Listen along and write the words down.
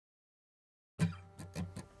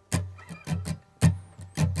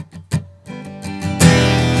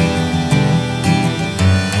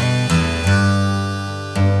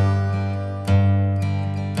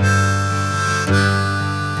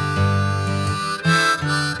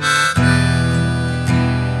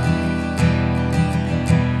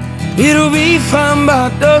It'll be fine by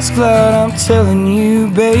dusk cloud, I'm telling you,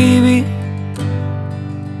 baby.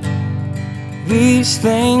 These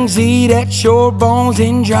things eat at your bones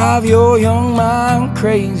and drive your young mind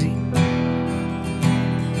crazy.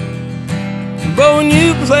 But when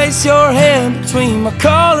you place your head between my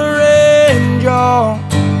collar and jaw,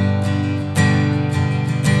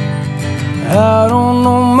 I don't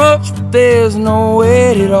know much, but there's no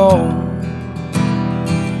weight at all.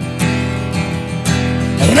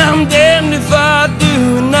 And I'm damned if I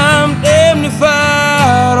do, and I'm damned if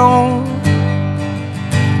I don't.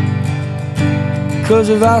 'Cause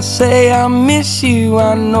if I say I miss you,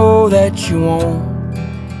 I know that you won't.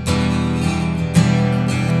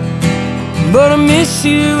 But I miss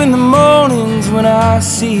you in the mornings when I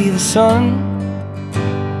see the sun.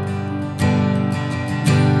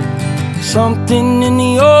 Something in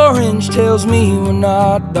the orange tells me we're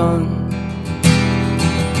not done.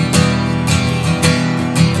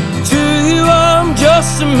 To you I'm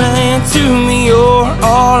just a man, to me you're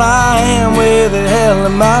all I am. Where the hell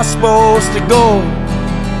am I supposed to go?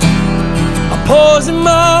 I'm poisoning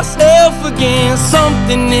myself again.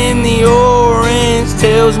 Something in the orange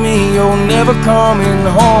tells me you're never coming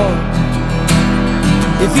home.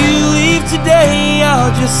 If you leave today,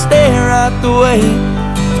 I'll just stare at the way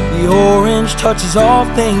the orange touches all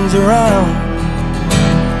things around.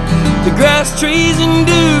 The grass, trees, and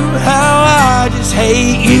dew, how I just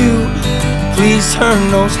hate you. Please turn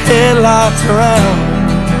those headlights around.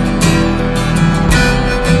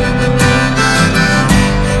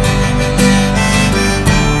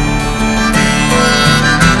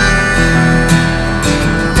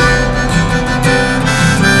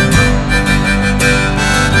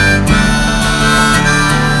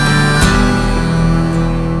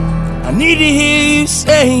 I need to hear you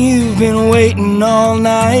say you've been waiting all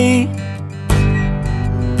night.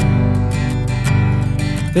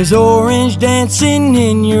 There's orange dancing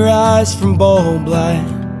in your eyes from bulb light.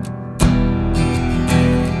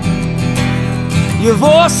 Your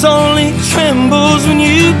voice only trembles when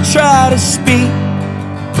you try to speak.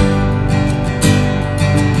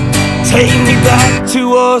 Take me back to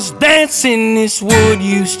us dancing this wood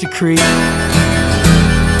used to creep.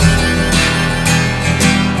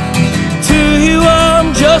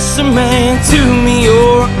 Just a man, to me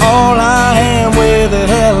you're all I am. Where the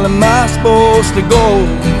hell am I supposed to go?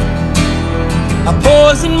 I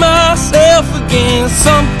poison myself again.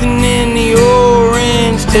 Something in the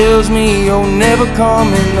orange tells me you're never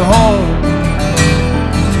coming home.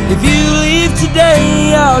 If you leave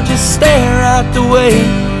today, I'll just stare at the way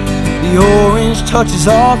the orange touches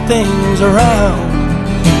all things around.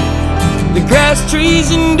 The grass,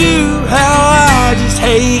 trees, and dew, how I just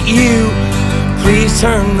hate you. Please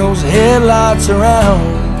turn those headlights around.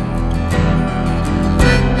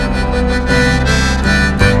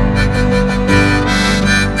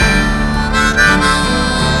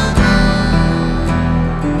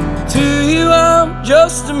 To you I'm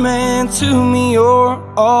just a man, to me you're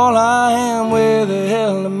all I am. Where the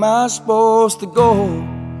hell am I supposed to go?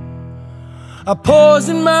 I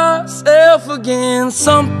poison myself again.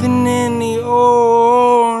 Something in the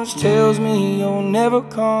orange tells me you're never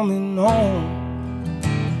coming home.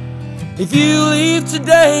 If you leave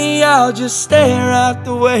today, I'll just stare at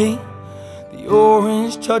the way the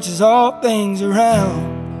orange touches all things around.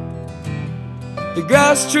 The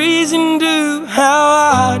grass, trees, and dew, how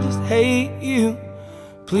I just hate you.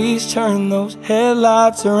 Please turn those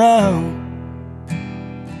headlights around.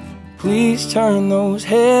 Please turn those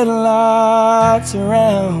headlights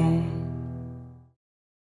around.